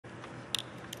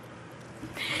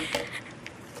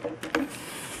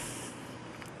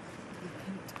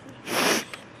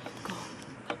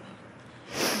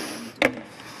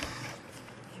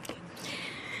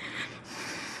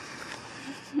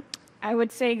I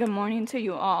would say good morning to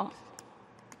you all,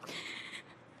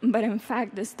 but in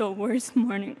fact, it's the worst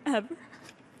morning ever.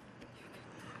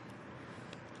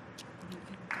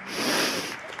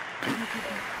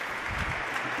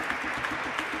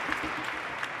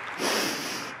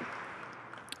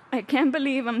 I can't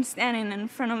believe I'm standing in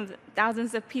front of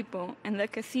thousands of people in the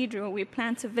cathedral we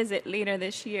plan to visit later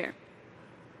this year.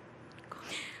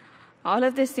 All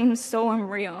of this seems so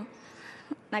unreal,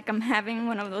 like I'm having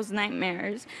one of those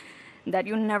nightmares that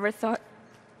you never thought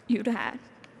you'd had.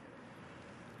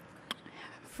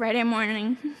 Friday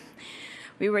morning,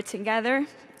 we were together,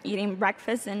 eating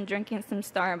breakfast and drinking some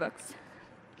Starbucks.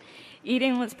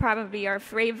 Eating was probably our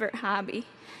favorite hobby.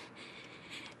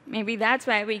 Maybe that's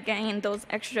why we gained those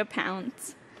extra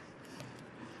pounds.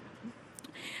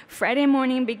 Friday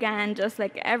morning began just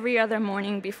like every other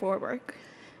morning before work.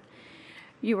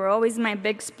 You were always my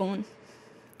big spoon,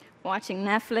 watching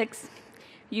Netflix,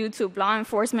 YouTube law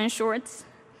enforcement shorts,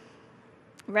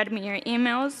 read me your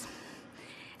emails,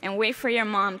 and wait for your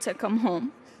mom to come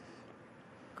home.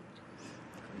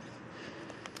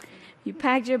 You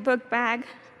packed your book bag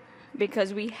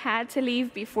because we had to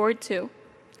leave before 2,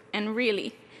 and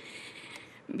really,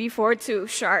 before 2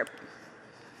 sharp,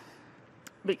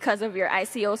 because of your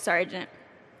ICO sergeant.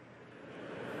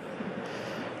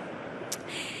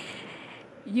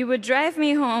 You would drive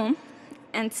me home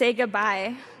and say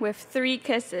goodbye with 3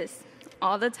 kisses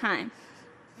all the time,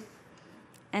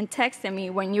 and texted me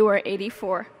when you were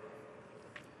 84.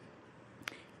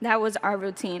 That was our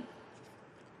routine.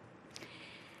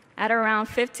 At around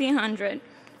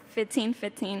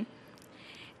 15:15,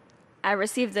 I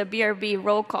received a BRB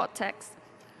roll call text.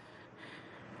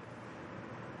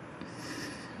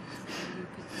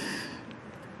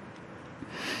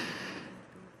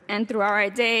 And throughout our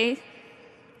day,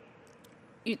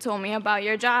 you told me about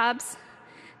your jobs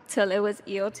till it was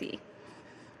EOT.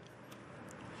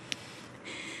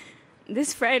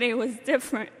 This Friday was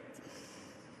different.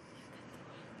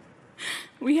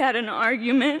 We had an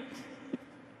argument.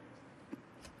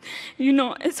 You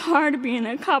know, it's hard being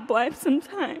a cop wife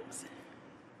sometimes.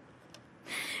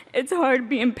 It's hard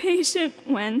being patient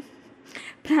when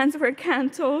plans were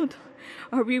canceled,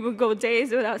 or we would go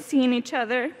days without seeing each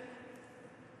other,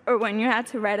 or when you had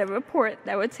to write a report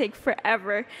that would take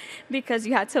forever because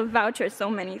you had to voucher so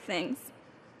many things.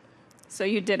 So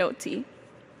you did OT.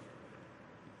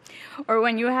 Or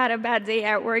when you had a bad day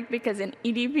at work because an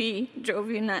EDP drove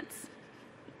you nuts.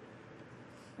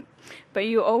 But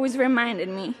you always reminded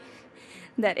me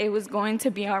that it was going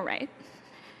to be all right.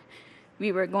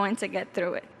 We were going to get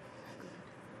through it.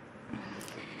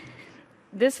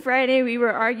 This Friday, we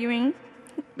were arguing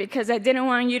because I didn't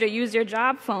want you to use your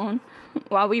job phone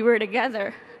while we were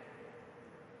together.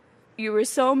 You were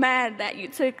so mad that you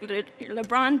took your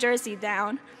LeBron jersey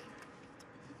down,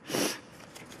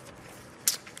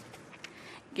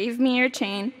 gave me your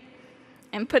chain,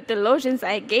 and put the lotions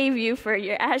I gave you for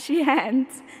your ashy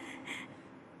hands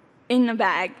in the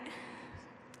bag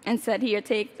and said, "Here,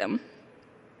 take them."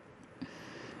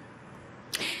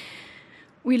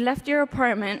 We left your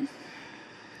apartment,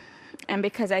 and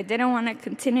because I didn't want to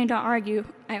continue to argue,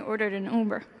 I ordered an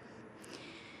Uber.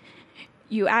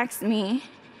 You asked me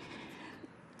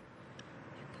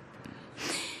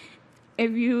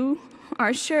if you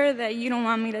are sure that you don't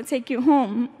want me to take you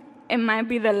home, it might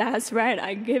be the last ride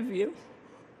I give you.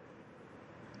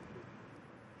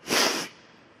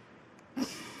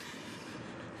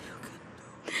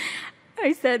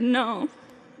 I said no,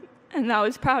 and that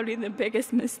was probably the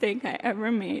biggest mistake I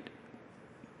ever made.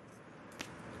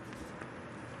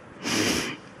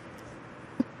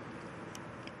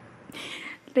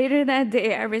 Later that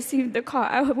day, I received the call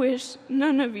I wish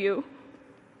none of you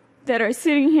that are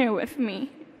sitting here with me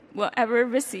will ever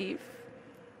receive.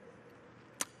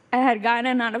 I had gotten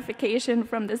a notification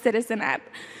from the Citizen app,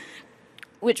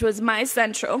 which was my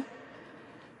central,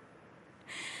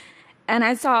 and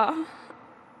I saw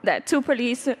that 2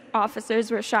 police officers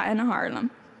were shot in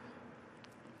Harlem.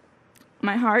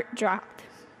 My heart dropped.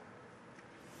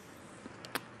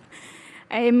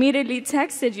 I immediately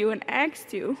texted you and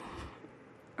asked you,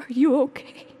 "Are you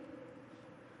okay?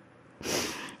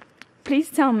 Please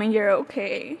tell me you're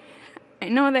okay. I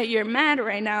know that you're mad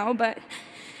right now, but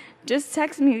just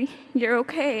text me you're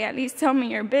okay. At least tell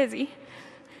me you're busy."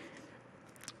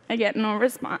 I get no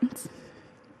response.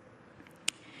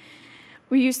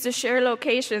 We used to share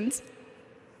locations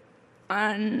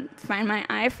find my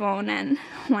iPhone, and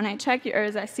when I check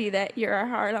yours, I see that you're at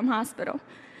Harlem Hospital.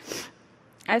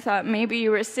 I thought maybe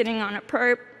you were sitting on a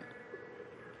perp,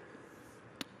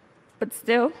 but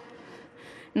still,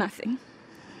 nothing.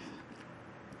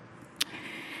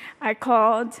 I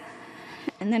called,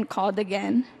 and then called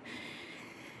again,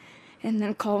 and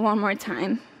then called one more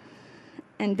time,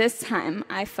 and this time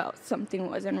I felt something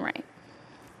wasn't right.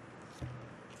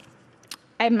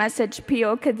 I messaged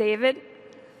Pioka David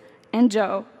and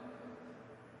Joe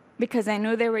because I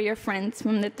knew they were your friends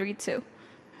from the 3-2,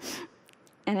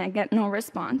 and I get no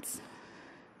response.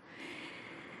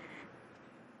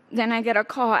 Then I get a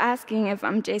call asking if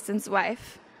I'm Jason's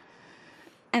wife,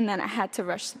 and then I had to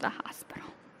rush to the hospital.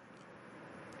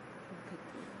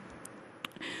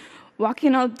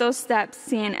 Walking up those steps,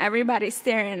 seeing everybody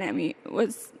staring at me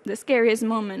was the scariest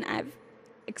moment I've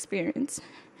experienced.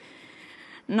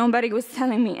 Nobody was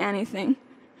telling me anything.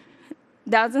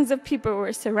 Thousands of people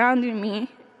were surrounding me,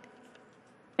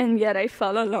 and yet I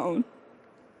felt alone.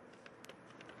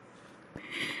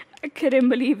 I couldn't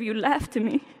believe you left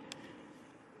me.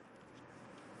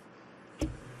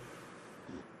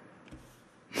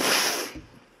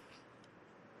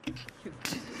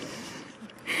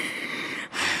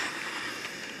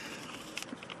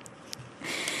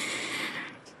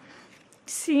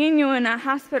 Seeing you in a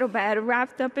hospital bed,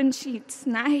 wrapped up in sheets,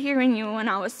 not hearing you when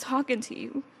I was talking to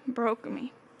you, broke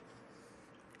me.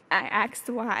 I asked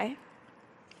why.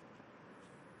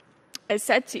 I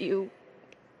said to you,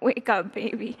 "Wake up,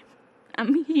 baby.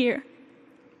 I'm here."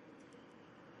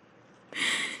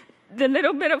 The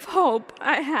little bit of hope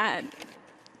I had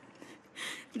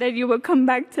that you would come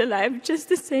back to life just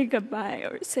to say goodbye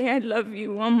or say I love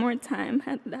you one more time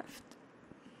had left.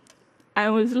 I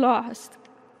was lost.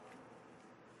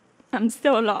 I'm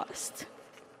still lost.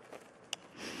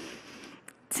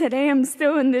 Today I'm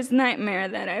still in this nightmare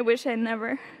that I wish I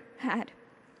never had,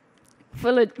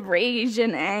 full of rage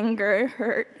and anger,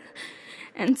 hurt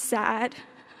and sad,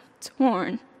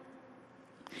 torn.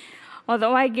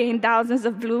 Although I gained thousands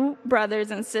of blue brothers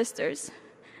and sisters,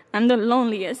 I'm the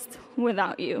loneliest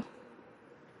without you.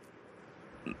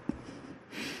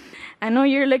 I know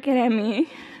you're looking at me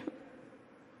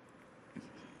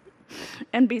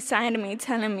and beside me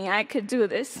telling me I could do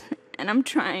this, and I'm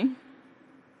trying.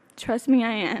 Trust me,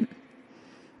 I am.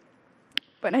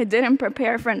 But I didn't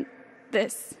prepare for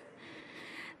this.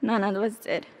 None of us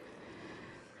did.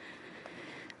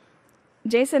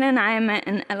 Jason and I met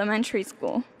in elementary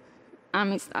school,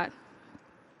 Amistad,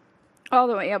 all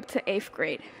the way up to 8th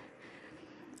grade.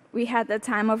 We had the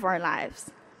time of our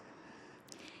lives.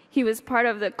 He was part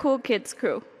of the cool kids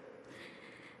crew.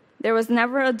 There was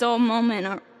never a dull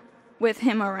moment with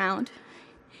him around.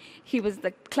 He was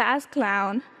the class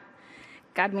clown,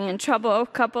 got me in trouble a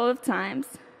couple of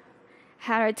times,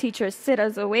 had our teachers sit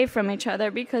us away from each other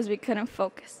because we couldn't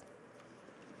focus.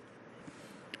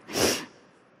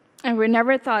 And we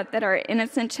never thought that our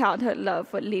innocent childhood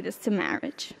love would lead us to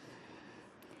marriage.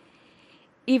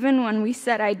 Even when we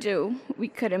said I do, we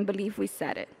couldn't believe we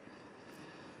said it.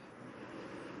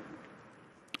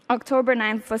 October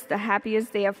 9th was the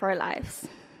happiest day of our lives.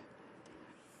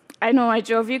 I know I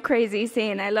drove you crazy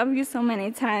saying I love you so many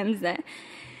times that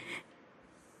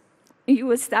you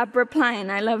would stop replying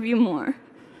I love you more.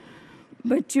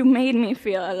 But you made me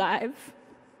feel alive.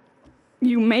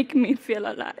 You make me feel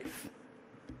alive.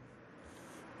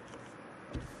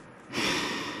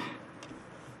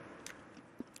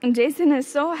 And Jason is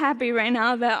so happy right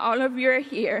now that all of you are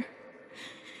here.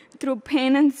 Through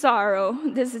pain and sorrow,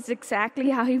 this is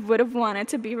exactly how he would have wanted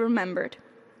to be remembered.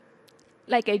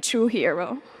 Like a true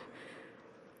hero.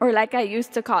 Or like I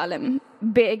used to call him,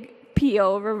 Big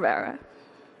P.O. Rivera.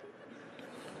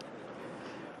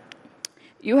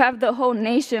 You have the whole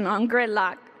nation on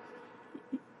gridlock.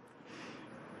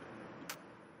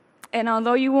 And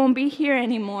although you won't be here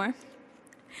anymore,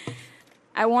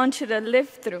 I want you to live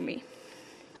through me.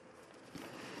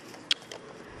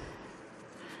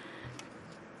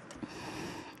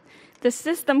 The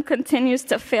system continues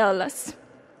to fail us.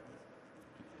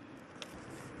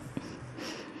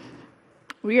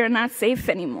 We are not safe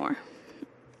anymore.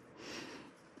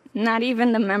 Not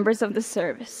even the members of the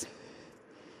service.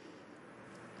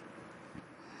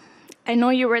 I know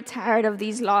you were tired of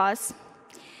these laws,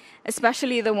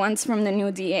 especially the ones from the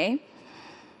new DA.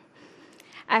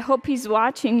 I hope he's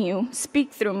watching you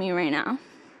speak through me right now.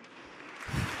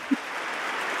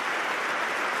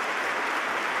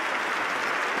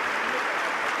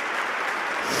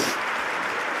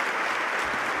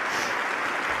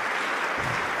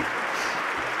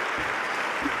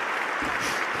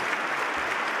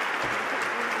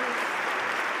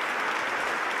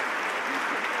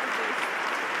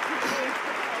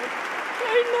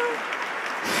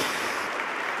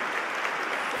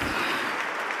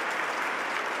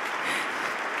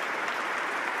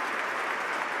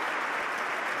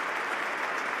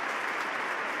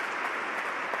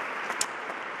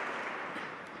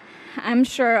 I'm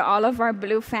sure all of our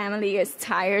blue family is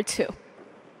tired too.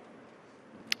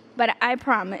 But I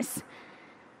promise,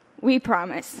 we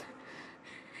promise,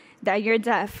 that your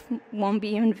death won't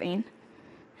be in vain.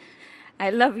 I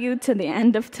love you to the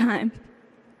end of time.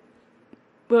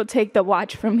 We'll take the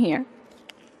watch from here.